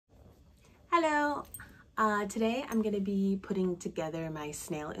Hello! Today I'm going to be putting together my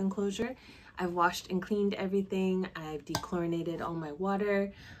snail enclosure. I've washed and cleaned everything. I've dechlorinated all my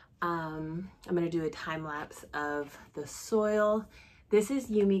water. I'm going to do a time lapse of the soil. This is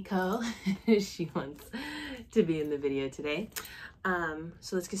Yumiko. She wants to be in the video today.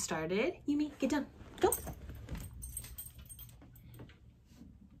 So let's get started. Yumi, get done. Go!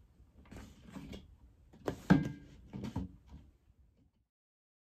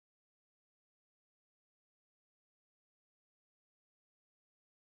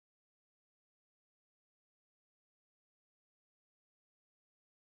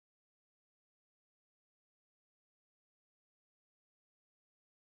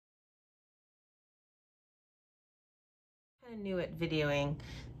 I knew it videoing,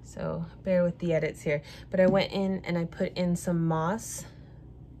 so bear with the edits here. But I went in and I put in some moss.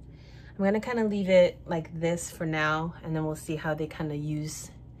 I'm gonna kind of leave it like this for now, and then we'll see how they kind of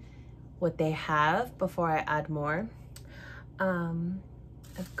use what they have before I add more.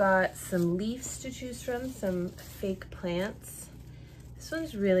 I've got some leaves to choose from, some fake plants. This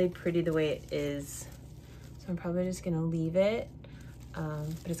one's really pretty the way it is, so I'm probably just gonna leave it.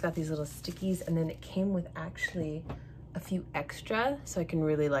 But it's got these little stickies, and then it came with actually a few extra, so I can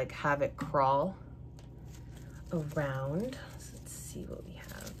really like have it crawl around. So let's see what we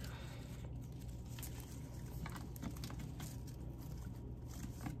have.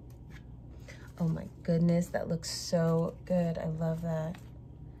 Oh my goodness, that looks so good. I love that.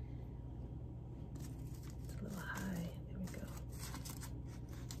 It's a little high. There we go.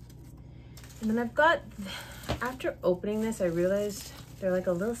 And then I've got, after opening this, I realized they're like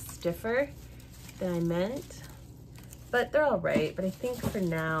a little stiffer than I meant, but they're all right. But I think for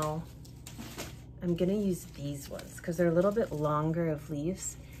now, I'm gonna use these ones because they're a little bit longer of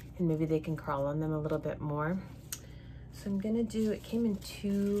leaves and maybe they can crawl on them a little bit more. So I'm gonna do, it came in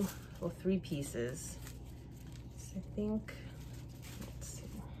three pieces. So I think, let's see.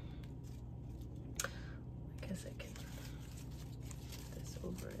 I guess I can put this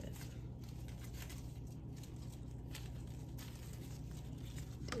over it.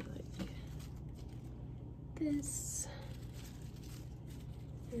 Do like this.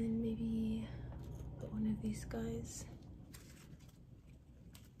 And then maybe put one of these guys.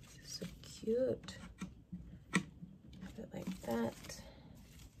 This is so cute. Have it like that.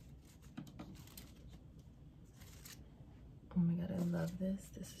 Oh my god, I love this.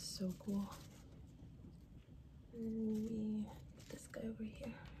 This is so cool. And maybe put this guy over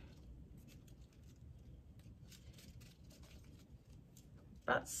here.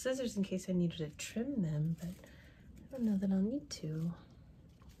 Brought scissors in case I needed to trim them, but I don't know that I'll need to.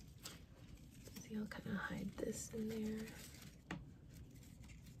 See, I'll kind of hide this in there.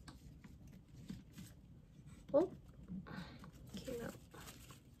 Oh, came out.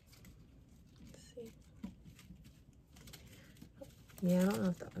 Let's see. Yeah, I don't know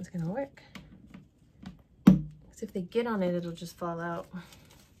if that one's gonna work. Because if they get on it, it'll just fall out.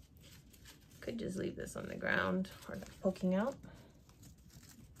 Could just leave this on the ground or poking out.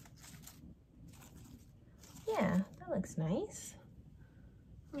 Yeah, that looks nice.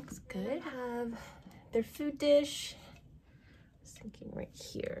 Looks good. Have their food dish. I was thinking right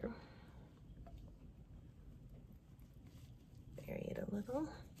here. Bury it a little.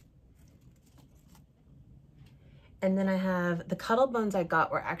 And then I have the cuddle bones I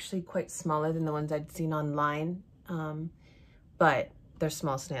got were actually quite smaller than the ones I'd seen online, but they're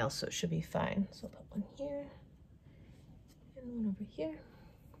small snails, so it should be fine. So I'll put one here and one over here.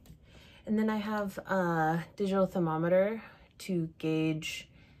 And then I have a digital thermometer to gauge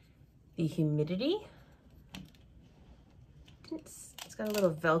the humidity. It's got a little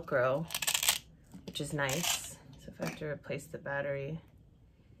Velcro, which is nice. So if I have to replace the battery,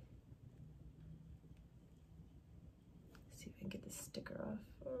 see if I can get the sticker off.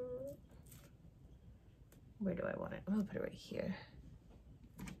 Where do I want it? I'm gonna put it right here.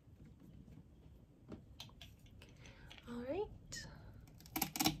 All right.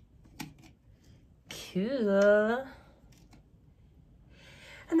 Cool.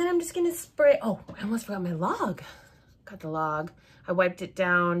 And then I'm just gonna spray. Oh, I almost forgot my log. Got the log. I wiped it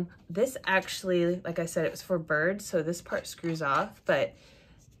down. This actually, like I said, it was for birds, so this part screws off, but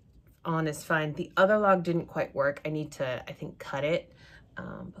on is fine. The other log didn't quite work. I need to, I think, cut it.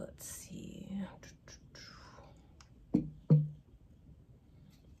 But let's see. Can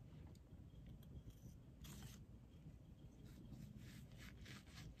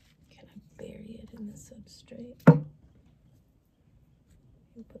I bury it in the substrate?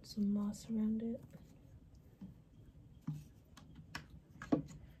 And put some moss around it. And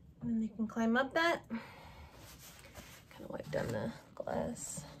then they can climb up that. Kind of wipe down the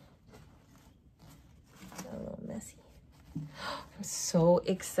glass. I'm so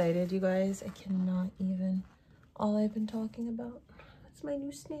excited, you guys. I cannot even. All I've been talking about. That's my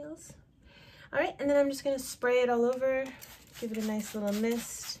new snails. All right, and then I'm just gonna spray it all over, give it a nice little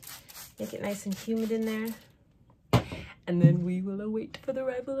mist, make it nice and humid in there. And then we will await for the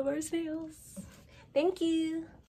arrival of our snails. Thank you.